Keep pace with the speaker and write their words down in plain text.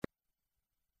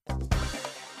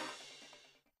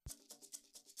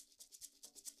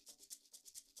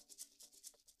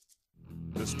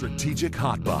Strategic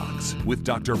Hotbox with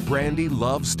Dr. Brandy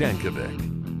Love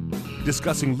Stankovic.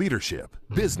 Discussing leadership,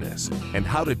 business, and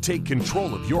how to take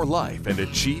control of your life and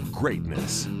achieve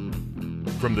greatness.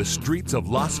 From the streets of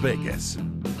Las Vegas,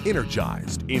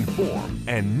 energized, informed,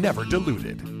 and never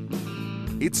diluted.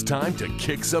 It's time to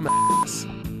kick some ass.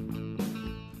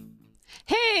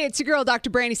 Hey, it's your girl, Dr.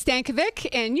 Brandy Stankovic,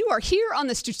 and you are here on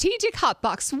the Strategic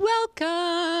Hotbox.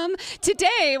 Welcome.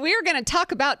 Today, we are going to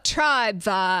talk about tribe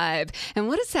vibe. And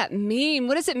what does that mean?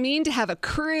 What does it mean to have a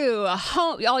crew,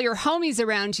 all your homies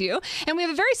around you? And we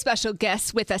have a very special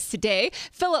guest with us today,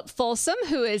 Philip Folsom,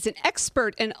 who is an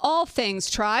expert in all things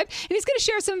tribe, and he's going to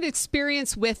share some of his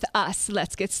experience with us.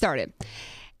 Let's get started.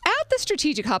 At the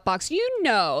Strategic Hotbox, you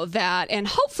know that, and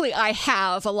hopefully I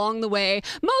have along the way,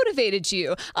 motivated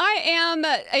you. I am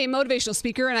a motivational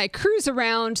speaker, and I cruise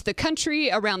around the country,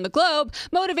 around the globe,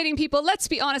 motivating people. Let's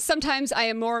be honest, sometimes I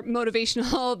am more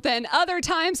motivational than other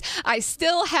times. I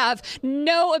still have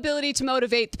no ability to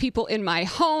motivate the people in my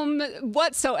home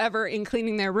whatsoever in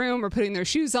cleaning their room or putting their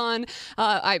shoes on.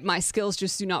 My skills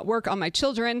just do not work on my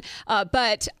children.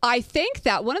 But I think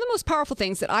that one of the most powerful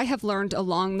things that I have learned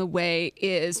along the way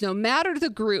is no matter the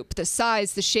group, the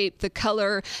size, the shape, the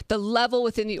color, the level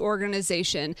within the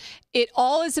organization, it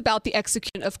all is about the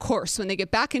execution, of course, when they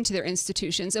get back into their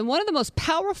institutions. And one of the most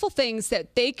powerful things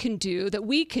that they can do, that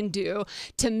we can do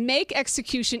to make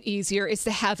execution easier is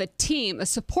to have a team, a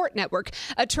support network,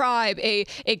 a tribe, a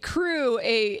crew,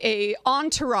 a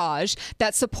entourage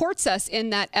that supports us in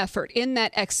that effort, in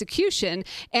that execution.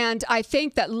 And I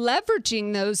think that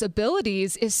leveraging those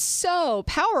abilities is so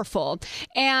powerful.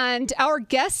 And our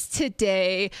guest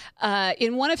today,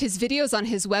 in one of his videos on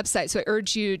his website, so I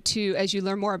urge you to, as you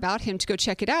learn more about him, to go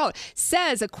check it out,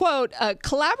 says, a quote,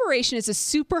 collaboration is a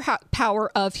superpower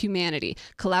of humanity.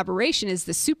 Collaboration is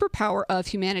the superpower of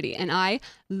humanity. And I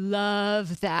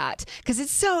love that because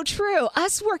it's so true.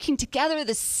 Us working together,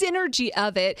 the synergy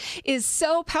of it is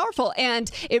so powerful.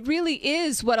 And it really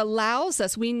is what allows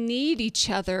us. We need each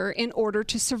other in order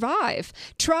to survive.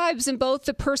 Tribes in both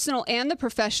the personal and the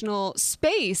professional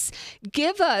space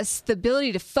give us the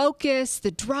ability to focus, the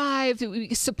drive,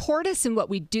 support us in what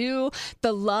we do,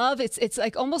 the love. It's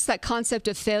like almost that concept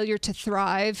of failure to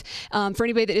thrive. For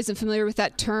anybody that isn't familiar with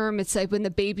that term, it's like when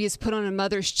the baby is put on a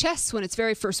mother's chest when it's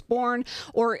very first born,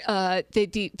 or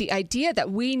the idea that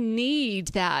we need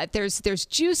that. There's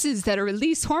juices that are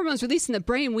released, hormones released in the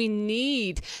brain. We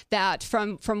need that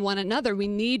from one another. We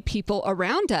need people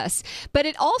around us. But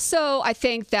it also, I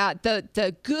think that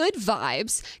the good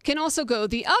vibes can also go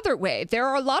the other way. There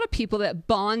are a lot of people that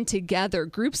bond together,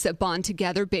 groups that bond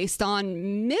together based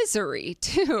on misery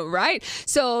too, right?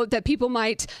 So that people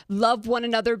might love one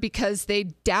another because they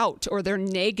doubt or they're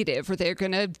negative or they're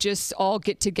going to just all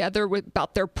get together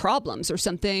about their problems or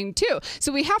something too.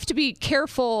 So we have to be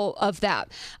careful of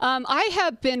that. I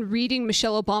have been reading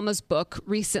Michelle Obama's book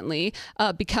recently,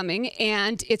 Becoming,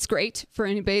 and it's great for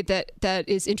anybody that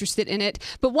is interested in it.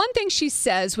 But one thing she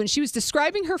says when she was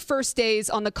describing her first days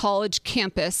on the college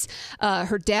campus,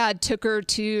 her dad took her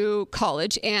to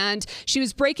college and she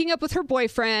was breaking up with her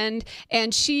boyfriend,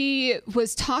 and she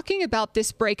was talking about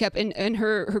this breakup, and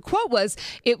her quote was,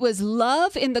 "It was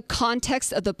love in the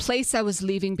context of the place I was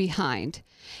leaving behind."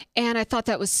 And I thought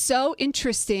that was so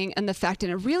interesting, and the fact,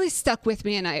 and it really stuck with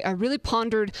me, and I really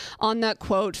pondered on that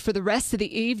quote for the rest of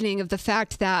the evening, of the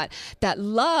fact that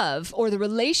love or the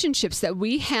relationships that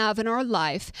we have in our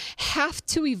life have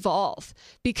to evolve,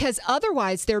 because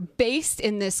otherwise they're based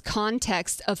in this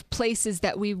context of places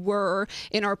that we were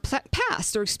in our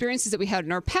past or experiences that we had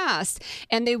in our past,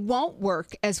 and they won't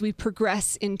work as we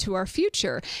progress into our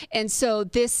future. And so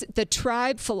the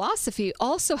tribe philosophy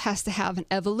also has to have an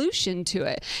evolution to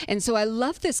it. And so I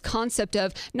love this concept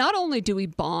of not only do we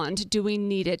bond, do we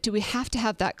need it, do we have to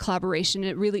have that collaboration?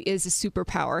 It really is a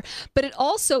superpower, but it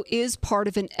also is part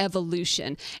of an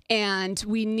evolution. And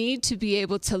we need to be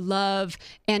able to love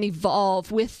and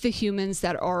evolve with the humans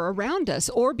that are around us,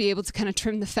 or be able to kind of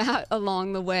trim the fat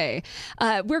along the way.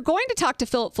 We're going to talk to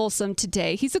Philip Folsom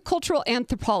today. He's a cultural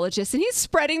anthropologist, and he's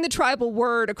spreading the tribal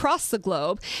word across the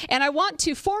globe. And I want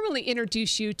to formally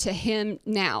introduce you to him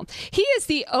now. He is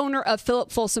the owner of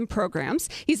Philip Folsom Programs.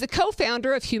 He's the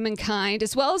co-founder of Humankind,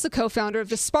 as well as the co-founder of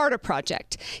the Sparta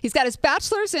Project. He's got his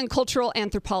bachelor's in cultural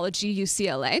anthropology,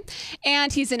 UCLA,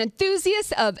 and he's an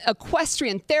enthusiast of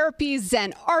equestrian therapy,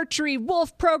 Zen archery,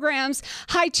 wolf programs,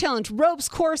 high challenge ropes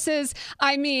courses.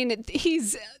 I mean,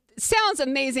 he's sounds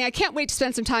amazing. I can't wait to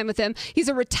spend some time with him. He's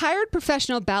a retired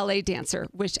professional ballet dancer,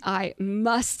 which I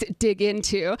must dig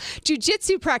into.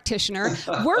 Jiu-jitsu practitioner,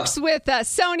 works with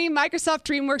Sony, Microsoft,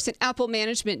 DreamWorks, and Apple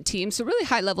management teams, so really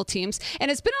high-level teams, and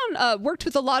has been on worked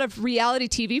with a lot of reality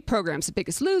TV programs, The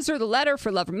Biggest Loser, The Letter,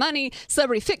 For Love or Money,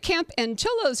 Celebrity Fit Camp, and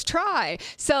Cholo's Try.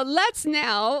 So let's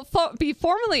now be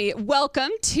formally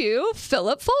welcome to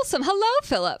Philip Folsom. Hello,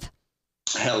 Philip.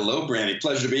 Hello, Brandy.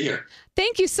 Pleasure to be here.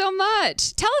 Thank you so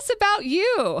much. Tell us about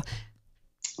you.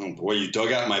 Oh, boy, you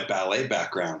dug out my ballet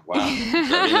background. Wow.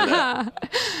 Very into that.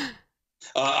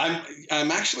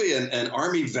 I'm actually an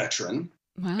Army veteran.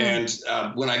 Wow. And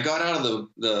when I got out of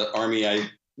the Army, I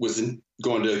was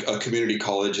going to a community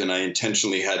college, and I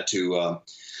intentionally had to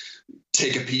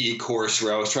take a PE course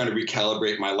where I was trying to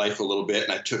recalibrate my life a little bit.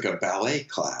 And I took a ballet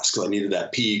class because I needed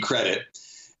that PE credit.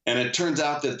 And it turns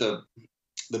out that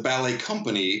the ballet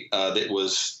company that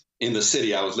was in the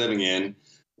city I was living in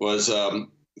was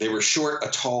they were short a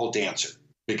tall dancer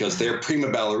because their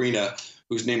prima ballerina,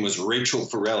 whose name was Rachel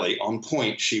Forelli, on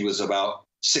point, she was about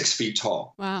 6 feet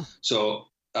tall. Wow. So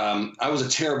I was a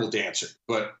terrible dancer,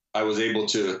 but I was able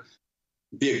to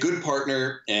be a good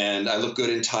partner, and I looked good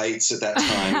in tights at that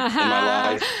time in my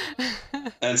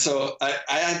life. And so I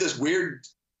had this weird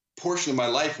portion of my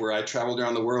life where I traveled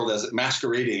around the world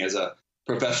masquerading as a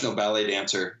professional ballet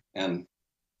dancer. And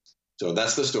so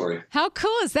that's the story. How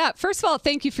cool is that? First of all,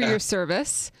 thank you for your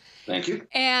service. Thank you.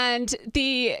 And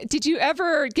did you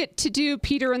ever get to do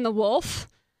Peter and the Wolf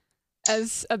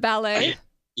as a ballet?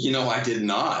 I did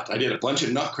not. I did a bunch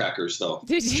of nutcrackers, though.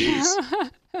 Did you?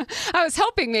 I was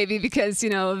hoping maybe because,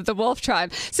 the wolf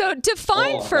tribe. So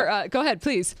define go ahead,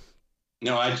 please.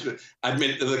 No, I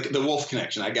meant the wolf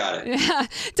connection. I got it. Yeah.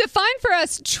 Define for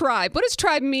us tribe. What does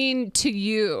tribe mean to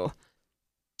you?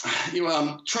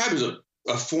 Tribe is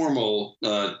a formal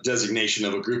designation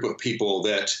of a group of people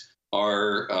that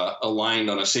are aligned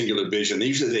on a singular vision.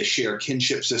 Usually they share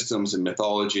kinship systems and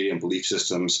mythology and belief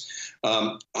systems.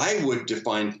 I would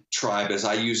define tribe as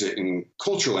I use it in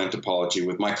cultural anthropology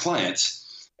with my clients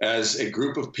as a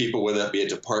group of people, whether that be a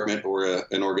department or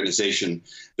an organization,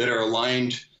 that are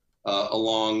aligned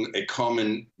along a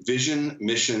common vision,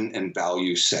 mission, and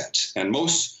value set. And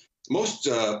most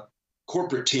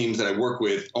corporate teams that I work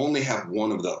with only have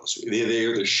one of those. They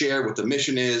either share what the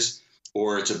mission is,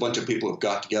 or it's a bunch of people who've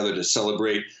got together to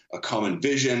celebrate a common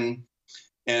vision.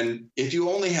 And if you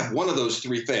only have one of those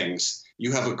three things,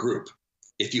 you have a group.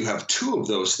 If you have two of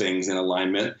those things in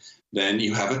alignment, then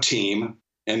you have a team.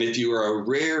 And if you are a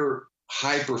rare,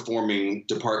 high-performing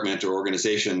department or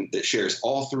organization that shares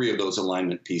all three of those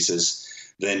alignment pieces,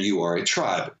 then you are a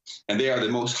tribe. And they are the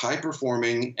most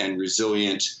high-performing and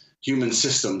resilient human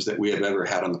systems that we have ever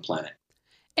had on the planet.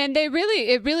 And it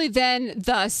really then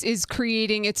thus is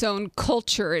creating its own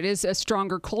culture. It is a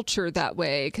stronger culture that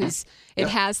way because it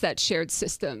has that shared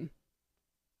system.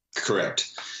 Correct.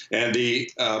 And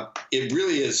it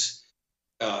really is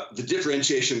the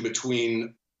differentiation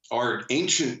between our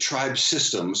ancient tribe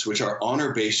systems, which are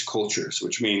honor-based cultures,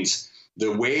 which means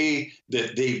the way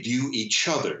that they view each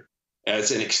other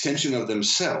as an extension of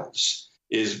themselves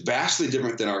is vastly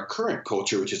different than our current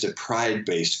culture, which is a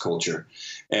pride-based culture.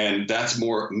 And that's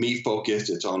more me-focused.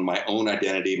 It's on my own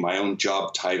identity, my own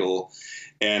job title.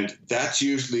 And that's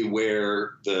usually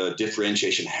where the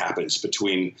differentiation happens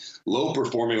between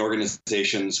low-performing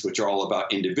organizations, which are all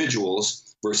about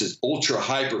individuals, versus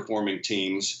ultra-high-performing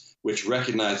teams, which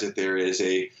recognize that there is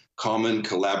a common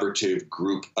collaborative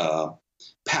group,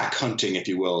 pack hunting, if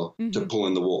you will, to pull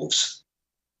in the wolves.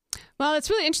 Well,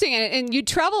 it's really interesting. And you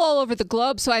travel all over the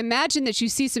globe, so I imagine that you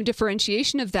see some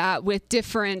differentiation of that with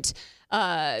different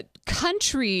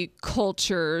country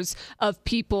cultures of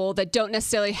people that don't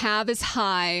necessarily have as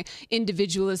high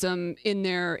individualism in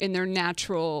their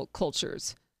natural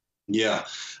cultures. Yeah.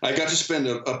 I got to spend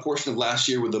a portion of last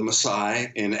year with the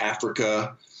Maasai in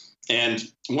Africa. And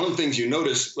one of the things you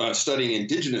notice studying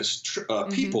indigenous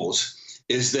peoples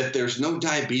is that there's no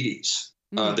diabetes.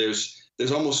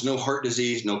 There's almost no heart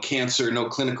disease, no cancer, no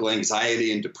clinical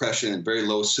anxiety and depression, and very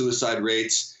low suicide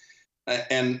rates.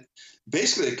 And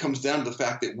basically, it comes down to the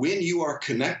fact that when you are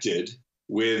connected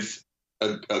with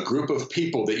a group of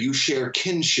people that you share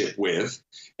kinship with,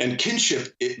 and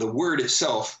kinship, the word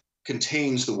itself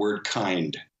contains the word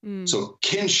kind. So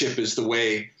kinship is the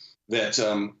way that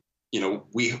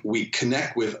we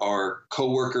connect with our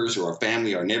coworkers or our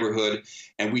family, our neighborhood,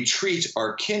 and we treat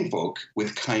our kinfolk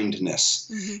with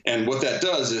kindness. And what that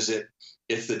does is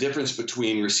it's the difference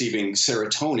between receiving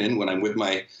serotonin when I'm with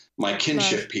my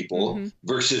kinship people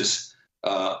versus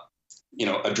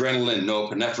adrenaline,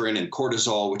 norepinephrine, and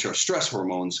cortisol, which are stress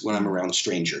hormones when I'm around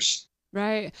strangers.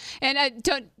 Right. And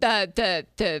don't the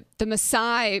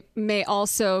Maasai may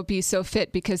also be so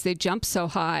fit because they jump so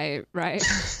high, right?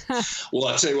 Well,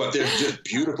 I'll tell you what, they're just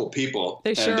beautiful people.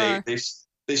 They sure are.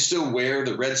 They still wear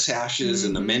the red sashes,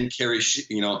 and the men carry,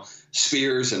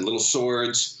 spears and little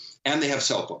swords, and they have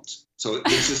cell phones. So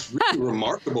it's this really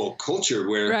remarkable culture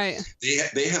where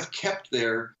they have kept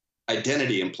their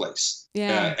identity in place,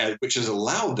 which has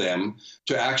allowed them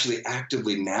to actually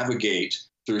actively navigate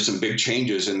through some big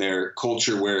changes in their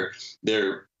culture, where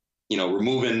they're,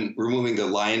 removing the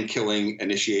lion killing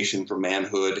initiation for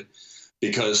manhood,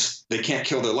 because they can't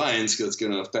kill their lions because it's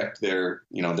going to affect their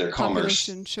commerce.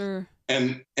 Sure.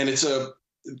 And it's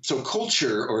so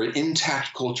culture, or an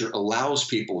intact culture, allows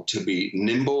people to be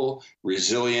nimble,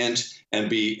 resilient, and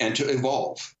to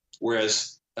evolve.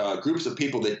 Whereas groups of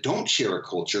people that don't share a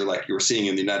culture, like you're seeing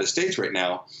in the United States right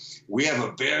now, we have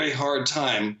a very hard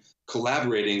time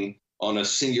collaborating on a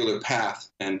singular path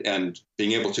and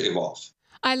being able to evolve.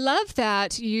 I love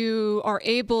that you are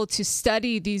able to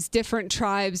study these different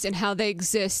tribes and how they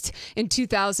exist in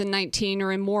 2019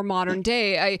 or in more modern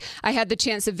day. I had the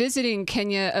chance of visiting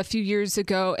Kenya a few years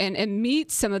ago and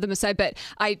meet some of the Maasai,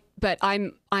 but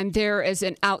I'm there as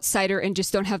an outsider and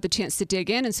just don't have the chance to dig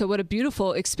in. And so what a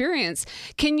beautiful experience.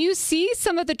 Can you see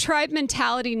some of the tribe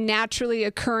mentality naturally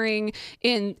occurring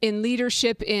in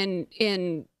leadership in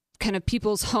kind of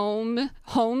people's home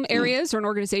areas or in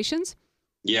organizations?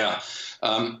 Yeah.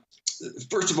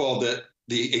 First of all,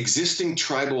 the existing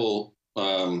tribal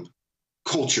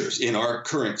cultures in our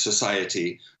current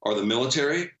society are the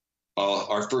military,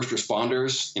 our first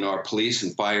responders, our police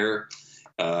and fire,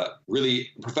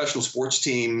 really professional sports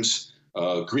teams,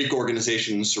 Greek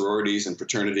organizations, sororities and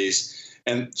fraternities.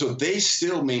 And so they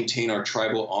still maintain our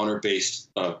tribal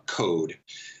honor-based code.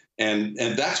 And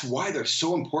that's why they're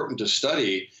so important to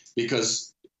study, because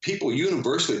people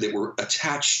universally that were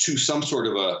attached to some sort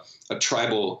of a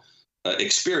tribal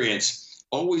experience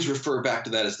always refer back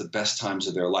to that as the best times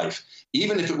of their life,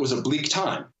 even if it was a bleak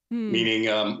time, meaning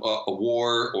a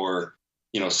war or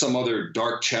some other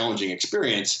dark, challenging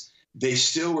experience. They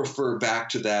still refer back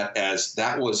to that as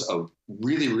that was a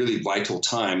really, really vital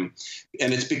time,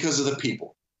 and it's because of the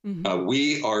people.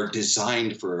 We are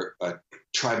designed for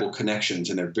tribal connections,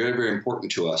 and they're very, very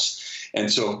important to us.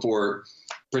 And so for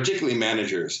particularly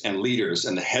managers and leaders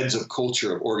and the heads of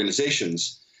culture of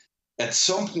organizations, at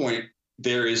some point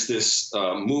there is this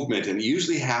movement, and it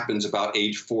usually happens about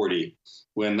age 40,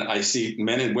 when I see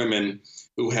men and women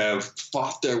who have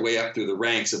fought their way up through the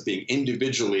ranks of being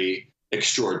individually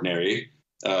extraordinary,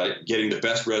 getting the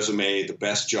best resume, the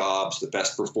best jobs, the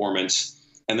best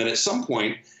performance. And then at some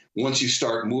point, once you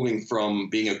start moving from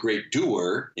being a great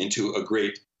doer into a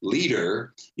great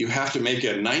leader, you have to make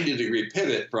a 90-degree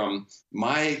pivot from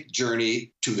my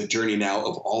journey to the journey now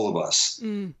of all of us.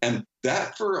 And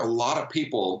that, for a lot of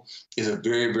people, is a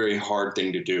very, very hard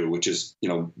thing to do, which is,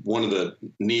 one of the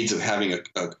needs of having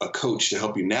a coach to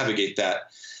help you navigate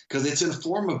that, because it's in a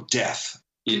form of death.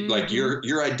 Like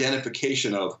your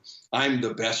identification of, I'm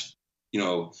the best,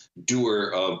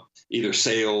 doer of either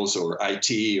sales or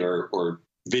IT or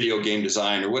video game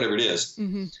design or whatever it is.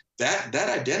 That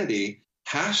identity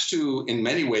has to, in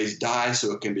many ways, die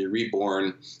so it can be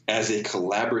reborn as a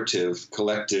collaborative,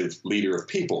 collective leader of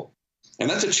people. And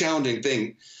that's a challenging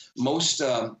thing. Most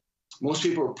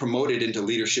people are promoted into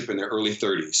leadership in their early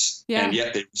 30s, and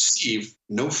yet they receive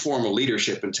no formal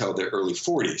leadership until their early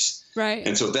 40s. Right.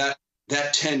 And so that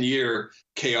 10-year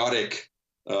chaotic,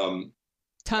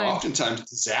 oftentimes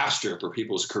disaster for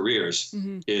people's careers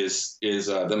is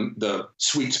the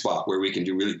sweet spot where we can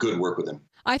do really good work with them.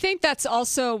 I think that's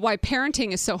also why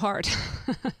parenting is so hard.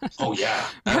 Oh, yeah,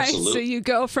 absolutely. Right? So you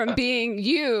go from being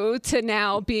you to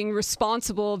now being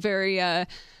responsible very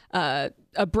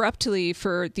abruptly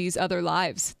for these other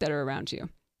lives that are around you.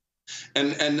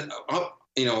 And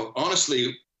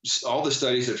honestly, all the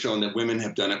studies have shown that women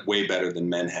have done it way better than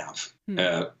men have,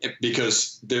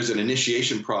 because there's an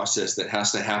initiation process that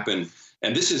has to happen.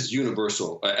 And this is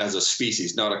universal as a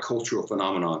species, not a cultural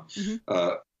phenomenon.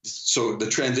 So the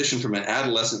transition from an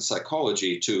adolescent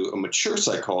psychology to a mature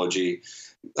psychology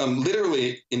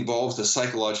literally involves the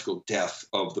psychological death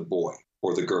of the boy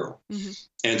or the girl.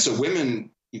 And so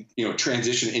women,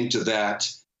 transition into that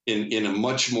in a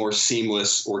much more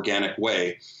seamless, organic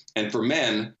way. And for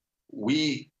men,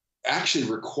 we actually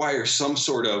require some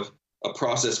sort of a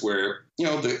process where,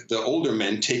 the older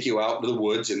men take you out into the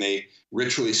woods and they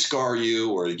ritually scar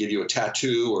you, or they give you a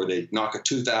tattoo, or they knock a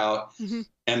tooth out.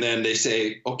 And then they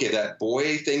say, okay, that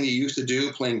boy thing you used to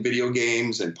do, playing video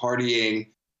games and partying,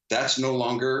 that's no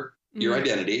longer your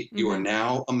identity. You are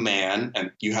now a man,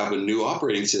 and you have a new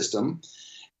operating system.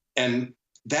 And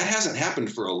that hasn't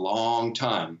happened for a long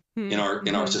time in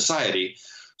our society.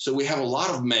 So we have a lot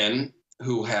of men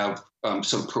who have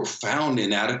some profound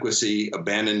inadequacy,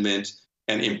 abandonment,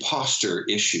 and imposter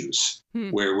issues,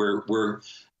 where we're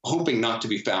hoping not to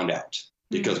be found out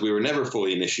because we were never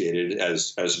fully initiated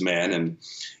as men,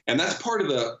 and that's part of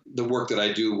the work that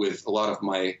I do with a lot of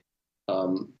my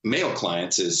male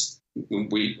clients is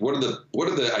what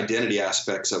are the identity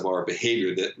aspects of our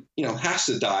behavior that has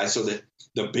to die so that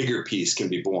the bigger piece can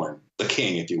be born, the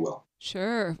king, if you will.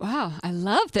 Sure. Wow. I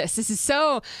love this. This is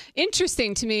so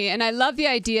interesting to me. And I love the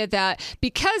idea that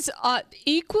because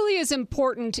equally as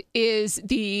important is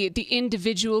the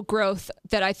individual growth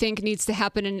that I think needs to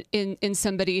happen in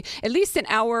somebody, at least in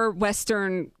our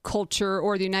Western culture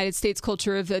or the United States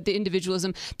culture of the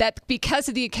individualism, that because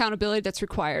of the accountability that's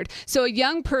required. So a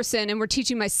young person, and we're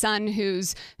teaching my son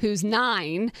who's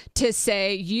 9 to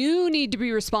say, you need to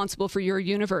be responsible for your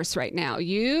universe right now.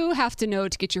 You have to know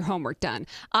to get your homework done.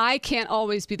 I can't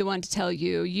always be the one to tell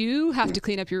you. You have to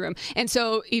clean up your room. And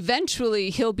so eventually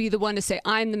he'll be the one to say,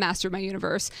 I'm the master of my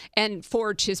universe, and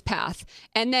forge his path.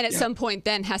 And then at some point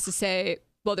then has to say,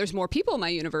 well, there's more people in my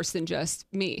universe than just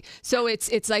me. So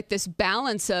it's like this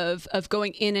balance of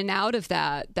going in and out of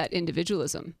that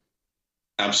individualism.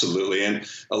 Absolutely. And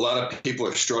a lot of people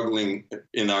are struggling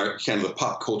in our kind of the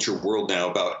pop culture world now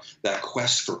about that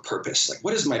quest for purpose. Like,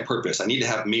 what is my purpose? I need to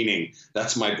have meaning.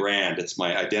 That's my brand. It's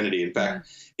my identity. In fact,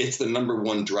 it's the number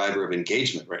one driver of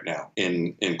engagement right now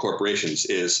in corporations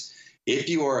is if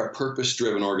you are a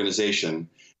purpose-driven organization,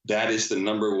 that is the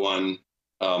number one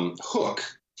hook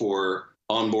for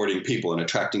onboarding people and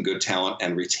attracting good talent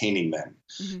and retaining them.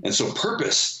 And so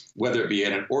purpose, whether it be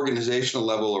at an organizational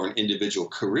level or an individual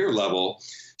career level,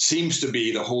 seems to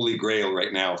be the holy grail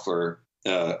right now for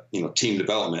team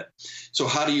development. So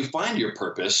how do you find your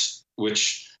purpose?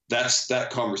 Which that's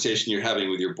that conversation you're having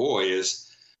with your boy is,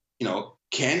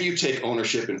 can you take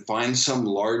ownership and find some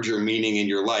larger meaning in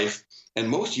your life? And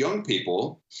most young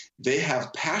people, they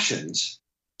have passions,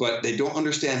 but they don't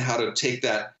understand how to take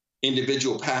that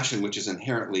individual passion, which is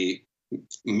inherently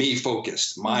me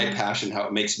focused, my passion, how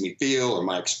it makes me feel, or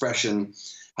my expression.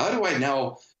 How do I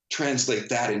now translate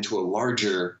that into a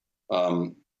larger,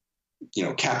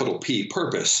 capital P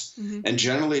purpose? And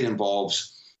generally it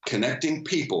involves connecting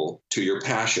people to your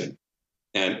passion,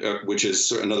 and which is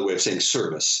another way of saying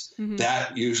service.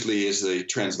 That usually is the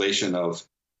translation of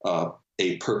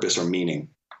a purpose or meaning.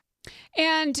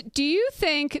 And do you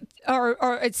think, or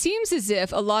it seems as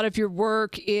if a lot of your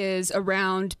work is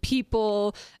around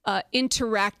people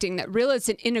interacting, that really it's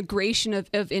an integration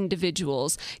of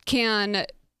individuals. Can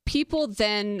people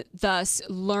then thus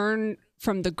learn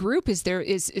from the group? Is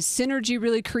synergy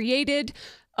really created?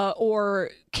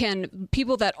 Or can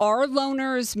people that are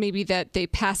loners, maybe that they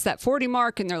pass that 40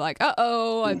 mark and they're like,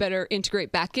 I better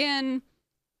integrate back in?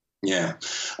 Yeah.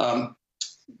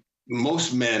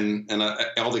 Most men, and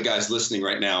all the guys listening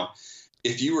right now,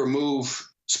 if you remove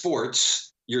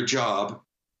sports, your job,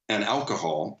 and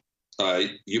alcohol,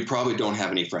 you probably don't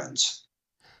have any friends.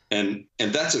 And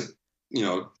that's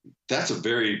a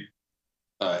very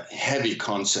heavy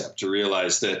concept to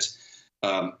realize that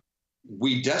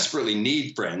we desperately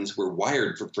need friends. We're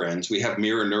wired for friends. We have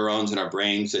mirror neurons in our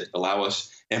brains that allow us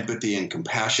empathy and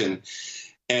compassion.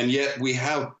 And yet we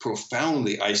have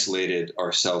profoundly isolated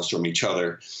ourselves from each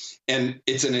other. And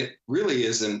it really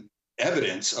is an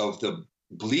evidence of the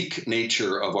bleak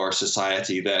nature of our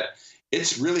society that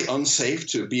it's really unsafe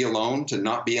to be alone, to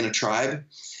not be in a tribe.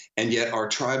 And yet our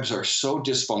tribes are so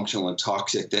dysfunctional and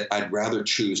toxic that I'd rather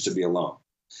choose to be alone.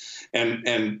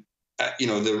 And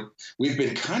we've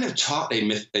been kind of taught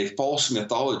a false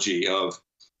mythology of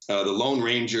the Lone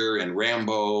Ranger and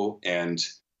Rambo and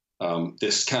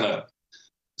this kind of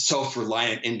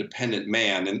self-reliant, independent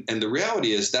man. And the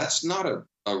reality is that's not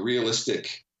a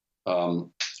realistic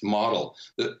model.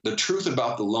 The truth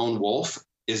about the lone wolf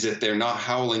is that they're not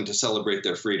howling to celebrate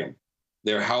their freedom.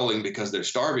 They're howling because they're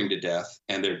starving to death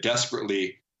and they're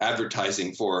desperately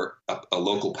advertising for a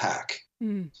local pack.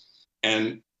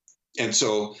 And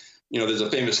so, there's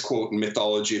a famous quote in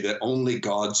mythology that only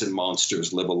gods and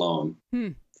monsters live alone.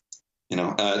 And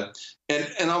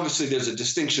obviously there's a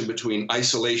distinction between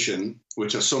isolation,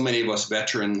 which so many of us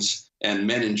veterans and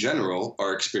men in general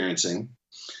are experiencing,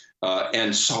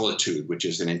 and solitude, which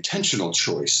is an intentional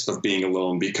choice of being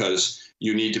alone because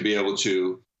you need to be able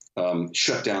to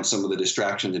shut down some of the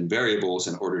distractions and variables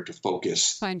in order to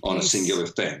focus on a singular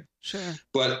thing. Sure.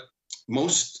 But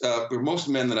for most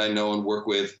men that I know and work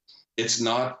with, it's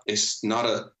not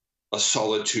a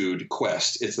solitude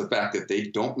quest. It's the fact that they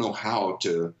don't know how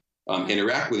to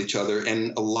interact with each other.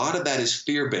 And a lot of that is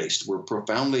fear-based. We're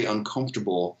profoundly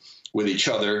uncomfortable with each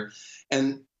other.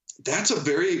 And that's a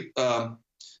very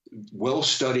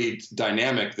well-studied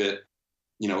dynamic that,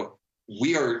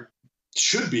 we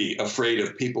should be afraid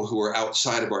of people who are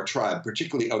outside of our tribe,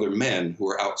 particularly other men who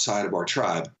are outside of our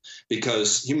tribe,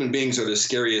 because human beings are the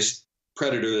scariest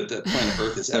predator that the planet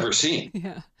Earth has ever seen.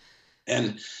 Yeah.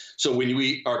 And so when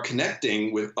we are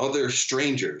connecting with other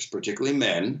strangers, particularly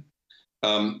men,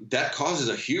 that causes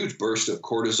a huge burst of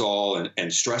cortisol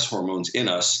and stress hormones in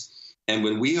us. And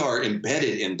when we are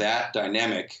embedded in that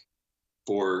dynamic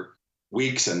for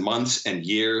weeks and months and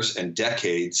years and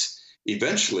decades,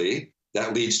 eventually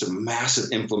that leads to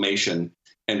massive inflammation.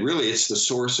 And really, it's the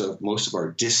source of most of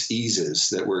our diseases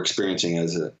that we're experiencing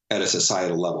at a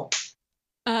societal level.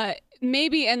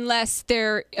 Maybe unless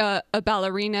they're a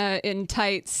ballerina in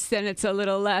tights, then it's a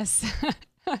little less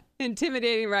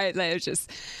intimidating, right? Like it's just.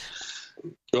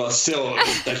 Well, still,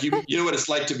 like you know what it's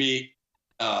like to be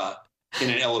in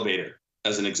an elevator,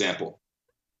 as an example.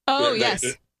 Oh, yes.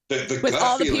 The with gut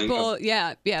all the feeling people,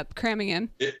 cramming in.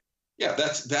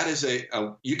 That is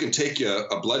you can take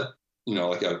a blood,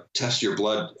 test your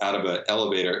blood out of an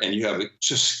elevator, and you have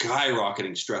just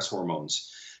skyrocketing stress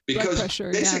hormones because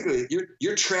pressure, basically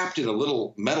you're trapped in a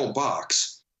little metal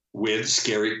box with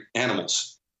scary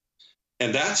animals.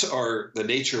 And that's the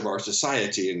nature of our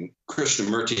society. And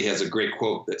Krishnamurti has a great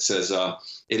quote that says,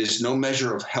 it is no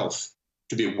measure of health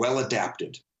to be well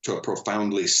adapted to a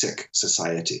profoundly sick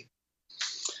society.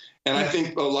 And I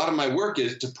think a lot of my work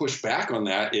is to push back on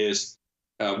that is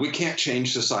we can't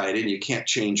change society and you can't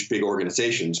change big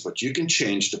organizations, but you can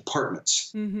change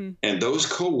departments. Mm-hmm. And those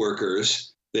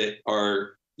coworkers that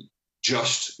are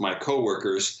just my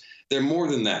coworkers, they're more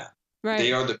than that. Right.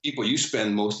 They are the people you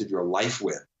spend most of your life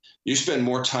with. You spend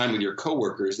more time with your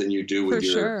coworkers than you do with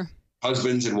your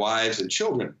husbands and wives and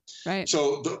children. Right.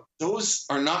 So those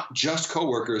are not just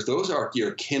coworkers. Those are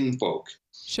your kinfolk.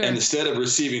 Sure. And instead of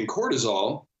receiving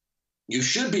cortisol, you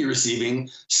should be receiving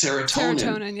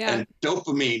serotonin and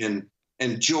dopamine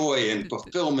and joy and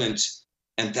fulfillment.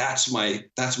 And that's my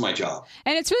job.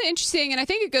 And it's really interesting. And I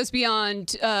think it goes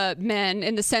beyond men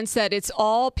in the sense that it's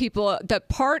all people. That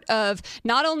part of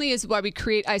not only is why we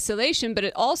create isolation, but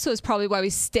it also is probably why we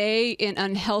stay in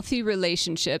unhealthy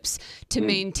relationships to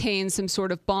maintain some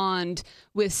sort of bond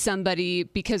with somebody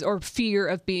or fear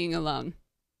of being alone.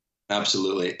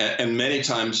 Absolutely. And many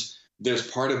times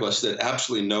there's part of us that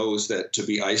absolutely knows that to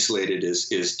be isolated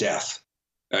is death.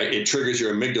 It triggers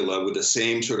your amygdala with the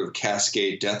same sort of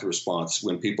cascade death response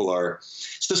when people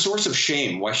it's the source of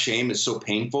shame. Why shame is so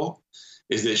painful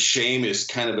is that shame is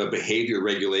kind of a behavior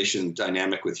regulation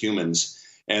dynamic with humans.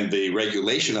 And the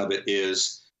regulation of it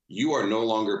is you are no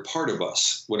longer part of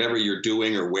us. Whatever you're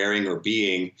doing or wearing or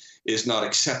being is not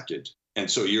accepted. And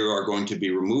so you are going to be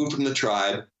removed from the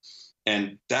tribe.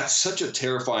 And that's such a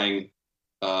terrifying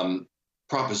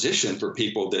proposition for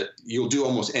people that you'll do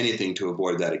almost anything to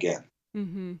avoid that again.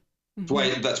 Mm-hmm.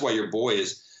 Mm-hmm. That's why your boy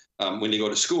is, when you go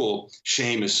to school,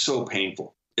 shame is so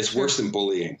painful. It's worse than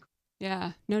bullying.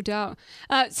 Yeah, no doubt.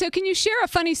 So can you share a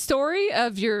funny story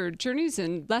of your journeys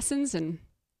and lessons? And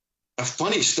a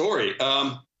funny story?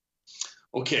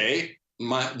 Okay.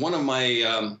 One of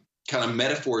my kind of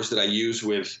metaphors that I use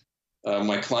with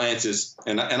my clients is,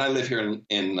 and I live here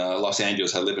in Los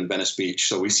Angeles. I live in Venice Beach,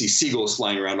 so we see seagulls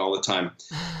flying around all the time.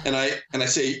 And I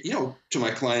say, to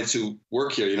my clients who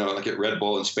work here, like at Red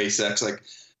Bull and SpaceX, like,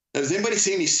 has anybody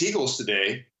seen any seagulls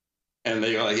today? And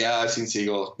they go, like, yeah, I've seen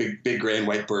seagulls, big gray and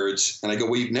white birds. And I go,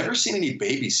 well, you've never seen any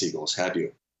baby seagulls, have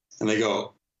you? And they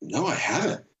go, no, I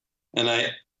haven't.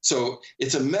 So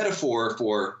it's a metaphor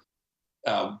for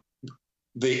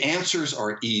the answers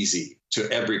are easy to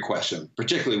every question,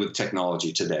 particularly with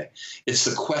technology today. It's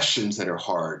the questions that are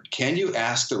hard. Can you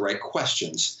ask the right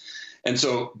questions? And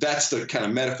so that's the kind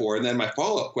of metaphor. And then my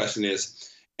follow-up question is,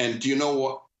 and do you know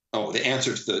what? Oh, the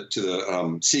answer to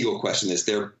the seagull question is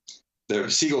the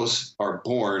seagulls are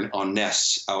born on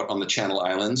nests out on the Channel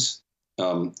Islands,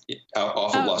 off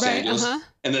of Los Angeles,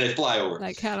 and then they fly over.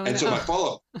 Like Catalina. And so my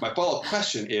follow-up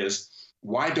question is,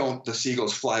 why don't the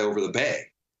seagulls fly over the bay?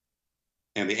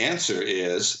 And the answer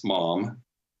is, Mom,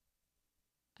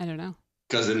 I don't know.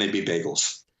 Because then they'd be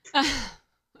bagels.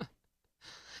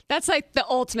 That's like the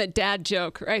ultimate dad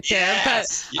joke right there.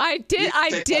 Yes. But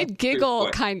I did giggle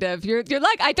kind of. You're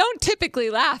like, I don't typically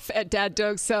laugh at dad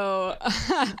jokes, so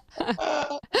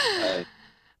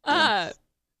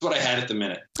what I had at the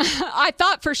minute. I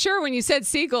thought for sure when you said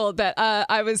seagull that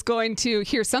I was going to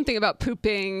hear something about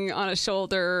pooping on a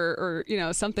shoulder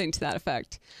or, something to that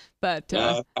effect. But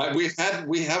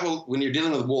when you're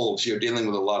dealing with wolves, you're dealing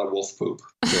with a lot of wolf poop.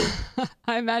 So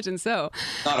I imagine so.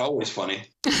 Not always funny.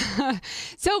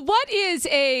 So what is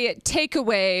a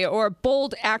takeaway or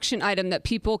bold action item that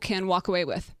people can walk away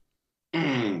with?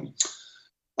 It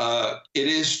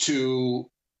is to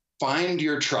find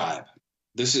your tribe.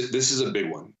 This is a big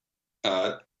one.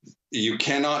 You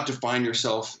cannot define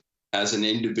yourself as an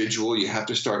individual. You have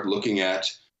to start looking at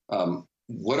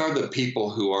what are the people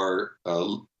who are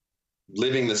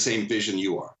living the same vision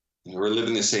you are, who are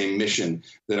living the same mission,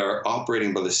 that are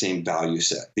operating by the same value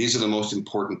set. These are the most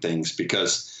important things,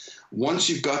 because once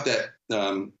you've got that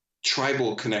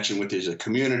tribal connection with a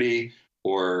community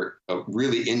or a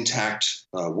really intact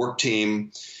work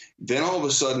team, then all of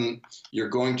a sudden you're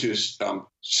going to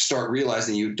start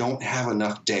realizing you don't have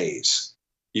enough days.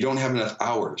 You don't have enough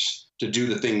hours to do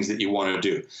the things that you want to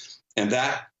do. And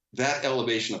that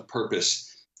elevation of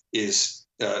purpose is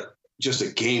just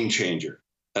a game changer,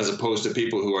 as opposed to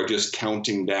people who are just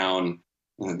counting down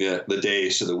the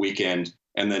days to the weekend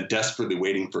and then desperately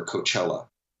waiting for Coachella.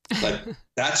 Like,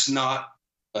 that's not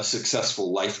a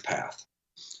successful life path.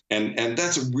 And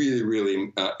that's a really,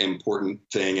 really important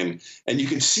thing. And you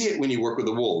can see it when you work with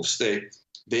the wolves.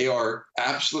 They are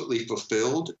absolutely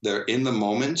fulfilled. They're in the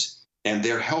moment, and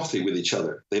they're healthy with each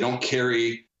other. They don't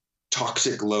carry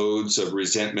toxic loads of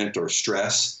resentment or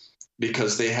stress,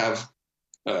 because they have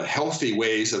healthy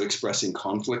ways of expressing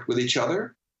conflict with each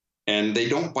other, and they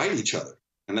don't bite each other.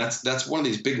 And that's one of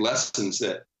these big lessons,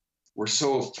 that we're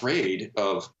so afraid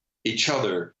of each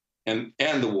other and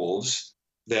the wolves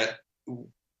that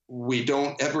we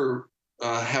don't ever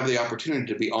have the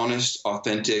opportunity to be honest,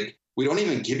 authentic. We don't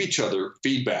even give each other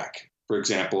feedback, for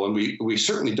example, and we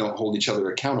certainly don't hold each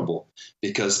other accountable,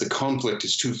 because the conflict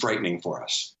is too frightening for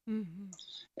us. Mm-hmm.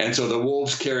 And so the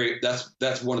wolves carry,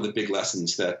 that's one of the big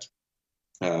lessons that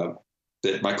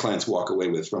my clients walk away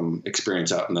with from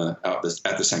experience at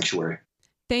the sanctuary.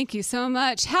 Thank you so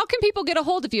much. How can people get a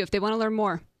hold of you if they want to learn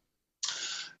more?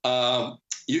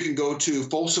 You can go to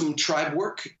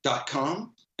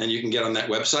folsomtribework.com, and you can get on that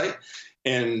website.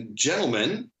 And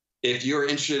gentlemen, if you're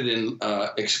interested in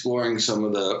exploring some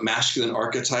of the masculine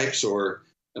archetypes, or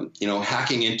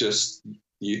hacking into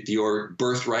your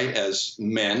birthright as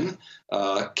men,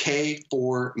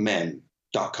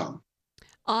 k4men.com.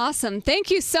 Awesome.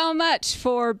 Thank you so much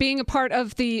for being a part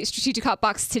of the Strategic Hot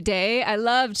Box today. I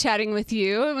loved chatting with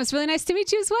you. It was really nice to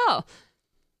meet you as well.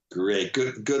 Great.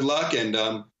 Good luck, and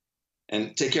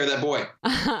take care of that boy.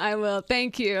 I will.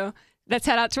 Thank you. Let's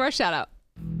head out to our shout out.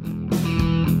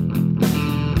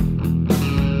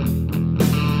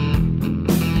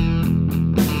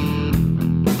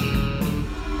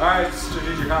 All right,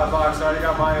 Strategic Hot Box. I already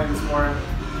got mine this morning.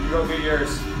 You go get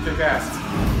yours. Kick ass.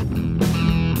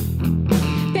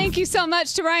 Thank you so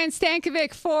much to Ryan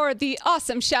Stankovic for the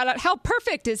awesome shout out. How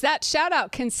perfect is that shout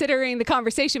out, considering the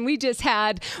conversation we just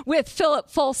had with Philip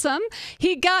Folsom?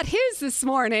 He got his this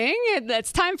morning, and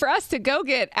it's time for us to go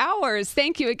get ours.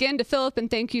 Thank you again to Philip,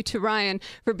 and thank you to Ryan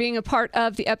for being a part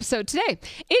of the episode today.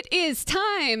 It is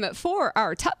time for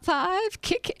our top 5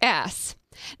 kick ass.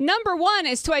 Number 1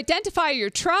 is to identify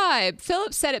your tribe.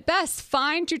 Philip said it best.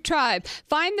 Find your tribe.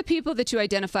 Find the people that you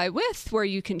identify with, where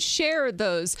you can share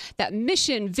that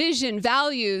mission, vision,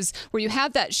 values, where you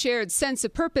have that shared sense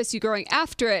of purpose, you're going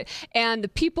after it, and the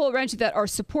people around you that are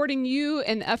supporting you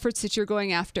and the efforts that you're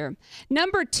going after.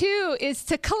 Number 2 is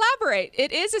to collaborate.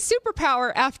 It is a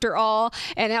superpower after all,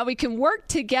 and how we can work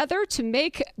together to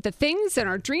make the things and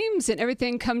our dreams and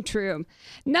everything come true.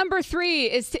 Number 3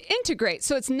 is to integrate.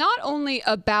 So it's not only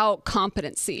about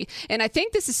competency. And I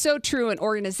think this is so true in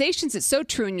organizations. It's so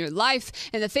true in your life,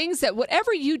 and the things that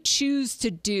whatever you choose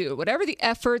to do, whatever the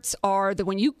efforts are, that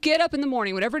when you get up in the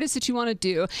morning, whatever it is that you want to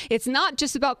do, it's not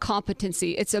just about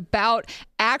competency. It's about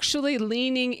actually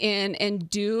leaning in and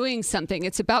doing something.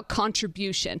 It's about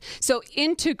contribution. So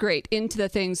integrate into the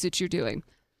things that you're doing.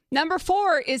 Number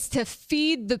 4 is to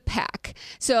feed the pack.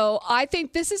 So I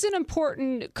think this is an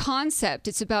important concept.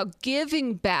 It's about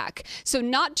giving back. So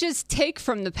not just take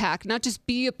from the pack, not just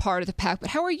be a part of the pack,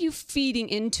 but how are you feeding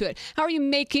into it? How are you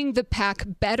making the pack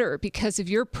better because of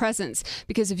your presence,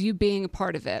 because of you being a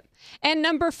part of it? And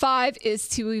number 5 is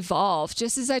to evolve.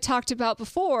 Just as I talked about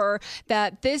before,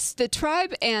 that the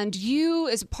tribe and you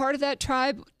as a part of that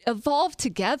tribe evolve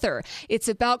together. It's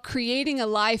about creating a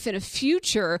life and a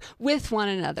future with one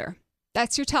another.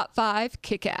 That's your top 5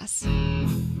 kick-ass.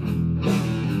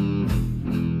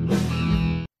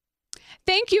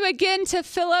 Thank you again to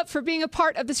Philip for being a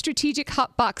part of the Strategic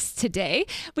Hotbox today.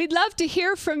 We'd love to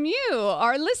hear from you,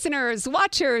 our listeners,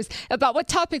 watchers, about what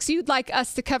topics you'd like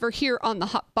us to cover here on the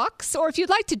Hotbox, or if you'd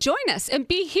like to join us and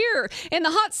be here in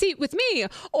the hot seat with me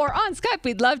or on Skype,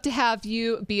 we'd love to have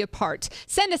you be a part.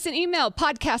 Send us an email,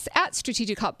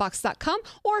 podcast@strategichotbox.com,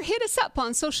 or hit us up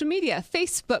on social media,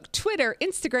 Facebook, Twitter,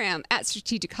 Instagram,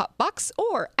 @Strategic Hotbox,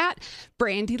 or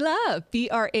 @BrandyLove,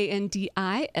 BRANDILUB.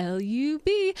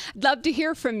 I'd love to hear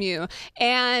from you.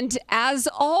 And as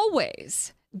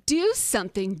always, do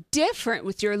something different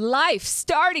with your life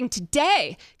starting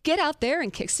today. Get out there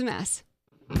and kick some ass.